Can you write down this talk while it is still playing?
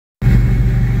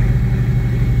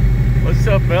What's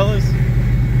up, fellas?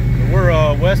 We're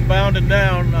westbound and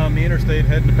down on the interstate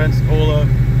heading to Pensacola.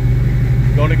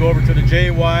 Going to go over to the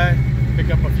JY, pick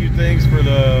up a few things for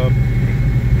the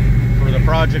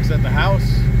projects at the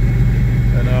house,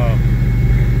 and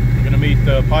we're gonna meet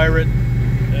Pirate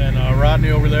and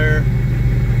Rodney over there,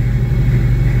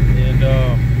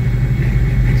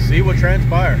 and see what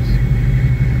transpires.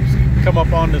 Just come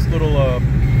up on this little, I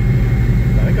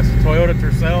think it's a Toyota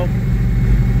Tercel.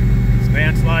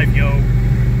 Advanced life, yo.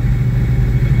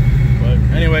 But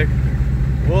anyway,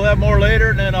 we'll have more later,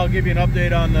 and then I'll give you an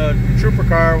update on the trooper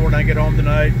car when I get home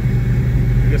tonight.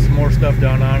 Get some more stuff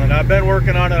done on it. I've been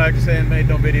working on it. I just ain't made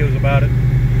no videos about it.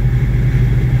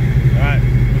 All right,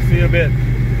 we'll see you in a bit.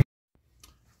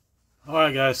 All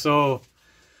right, guys. So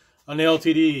on the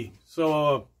LTD,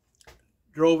 so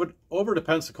drove it over to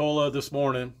Pensacola this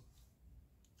morning.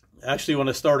 Actually, when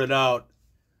I started out,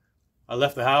 I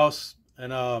left the house.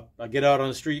 And I get out on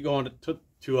the street going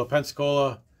to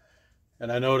Pensacola,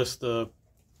 and I notice the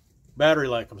battery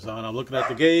light comes on. I'm looking at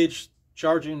the gauge,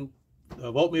 charging.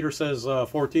 The voltmeter says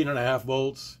 14.5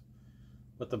 volts,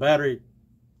 but the battery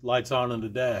light's on in the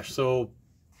dash. So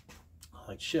I'm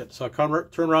like, shit. So I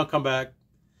turn around, come back,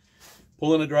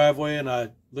 pull in the driveway, and I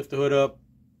lift the hood up.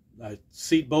 I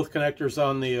seat both connectors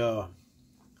on the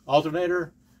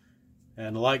alternator,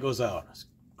 and the light goes out. It's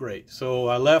great. So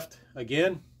I left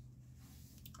again.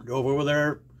 Drove over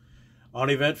there,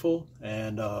 uneventful,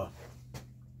 and went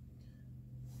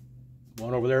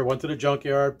over there, went to the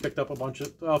junkyard, picked up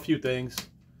a few things,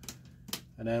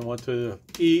 and then went to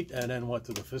eat, and then went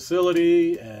to the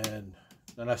facility, and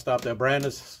then I stopped at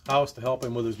Brandon's house to help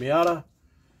him with his Miata,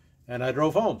 and I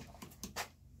drove home.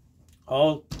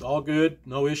 All good,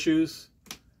 no issues.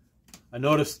 I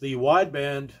noticed the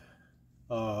wideband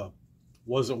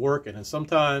wasn't working, and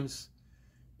sometimes,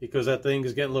 because that thing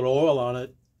is getting a little oil on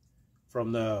it,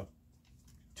 from the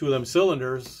two of them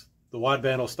cylinders, the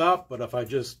wideband will stop. But if I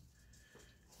just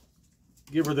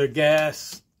give her the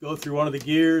gas, go through one of the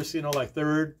gears, you know, like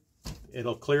third,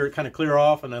 it'll kind of clear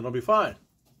off, and then it'll be fine.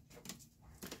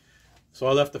 So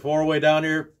I left the four-way down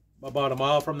here about a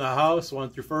mile from the house,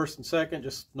 went through first and second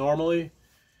just normally,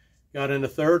 got into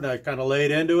third, and I kind of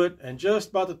laid into it, and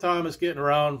just about the time it's getting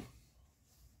around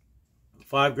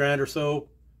 $5 grand or so,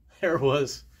 there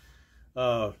was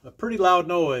a pretty loud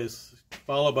noise,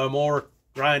 followed by more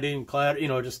grinding, clatter, you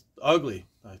know, just ugly.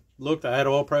 I looked, I had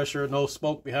oil pressure, no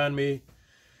smoke behind me,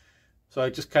 so I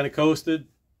just kind of coasted.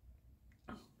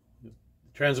 The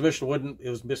transmission wouldn't, it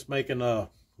was just making a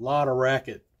lot of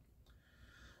racket.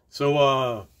 So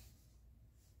I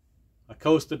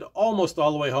coasted almost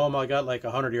all the way home. I got like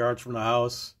 100 yards from the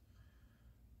house.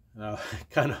 I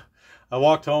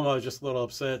walked home. I was just a little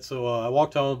upset, so I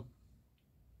walked home.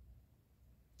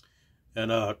 And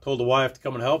told the wife to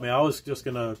come and help me. I was just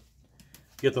gonna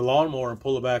get the lawnmower and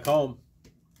pull it back home.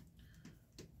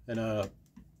 And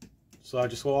so I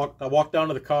just walked. I walked down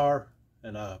to the car,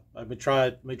 and I try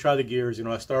the gears. You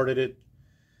know, I started it,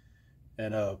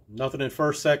 and nothing in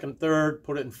first, second, third.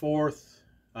 Put it in fourth.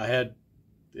 It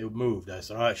moved. I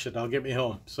said, all right, shit, I'll get me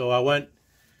home. So I went,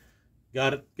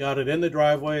 got it in the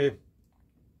driveway,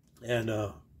 and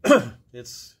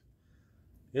it's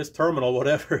terminal,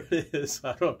 whatever it is.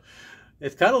 I don't.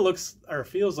 It kind of looks or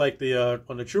feels like the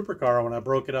on the trooper car when I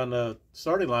broke it on the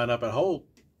starting line up at Holt.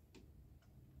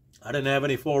 I didn't have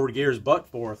any forward gears but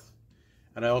fourth,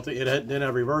 and I don't think it didn't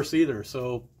have reverse either.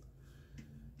 So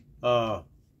I'm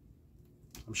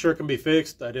sure it can be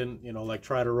fixed. I didn't, you know, like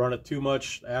try to run it too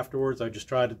much afterwards. I just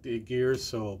tried the gears.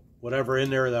 So whatever in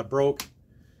there that broke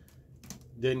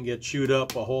didn't get chewed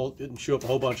up didn't chew up a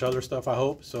whole bunch of other stuff, I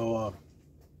hope. So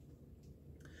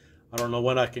I don't know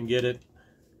when I can get it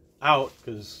out,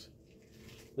 because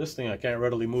this thing I can't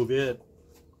readily move it.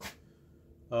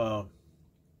 And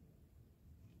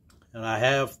I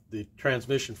have the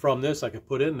transmission from this I could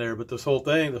put in there, but this whole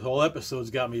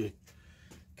episode's got me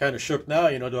kind of shook now.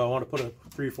 You know, do I want to put a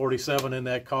 347 in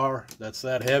that car that's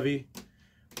that heavy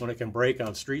when it can brake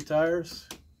on street tires?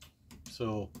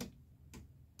 So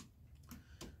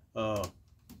I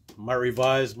might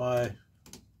revise where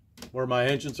my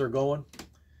engines are going.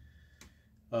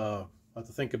 I have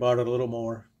to think about it a little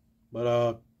more,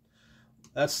 but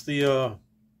that's the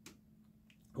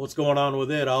what's going on with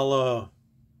it. I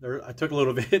took a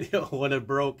little video when it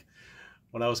broke,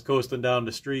 when I was coasting down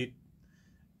the street,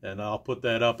 and I'll put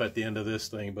that up at the end of this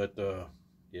thing. But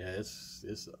yeah, it's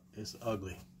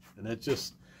ugly, and it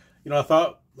just, you know, I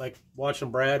thought, like, watching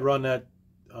Brad run that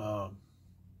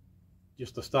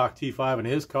just a stock T5 in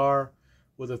his car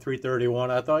with a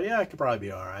 331, I thought, yeah, I could probably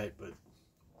be all right. But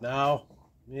now,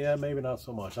 yeah, maybe not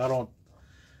so much.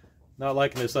 Not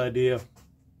liking this idea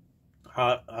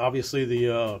Obviously,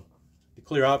 the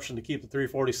clear option to keep the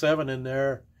 347 in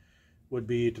there would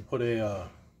be to put a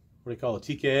what do you call it,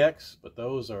 TKX, but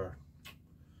those are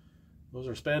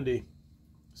spendy.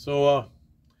 So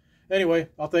anyway,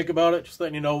 I'll think about it, just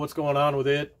letting you know what's going on with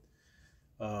it.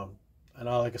 And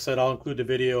like I said, I'll include the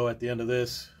video at the end of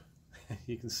this.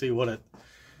 You can see how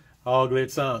ugly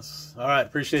it sounds. All right,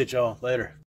 appreciate y'all.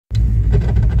 Later.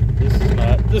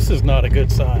 This is not a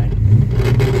good sign.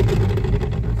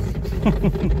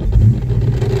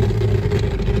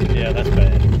 Yeah, that's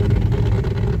bad.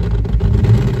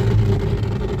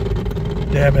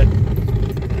 Damn it.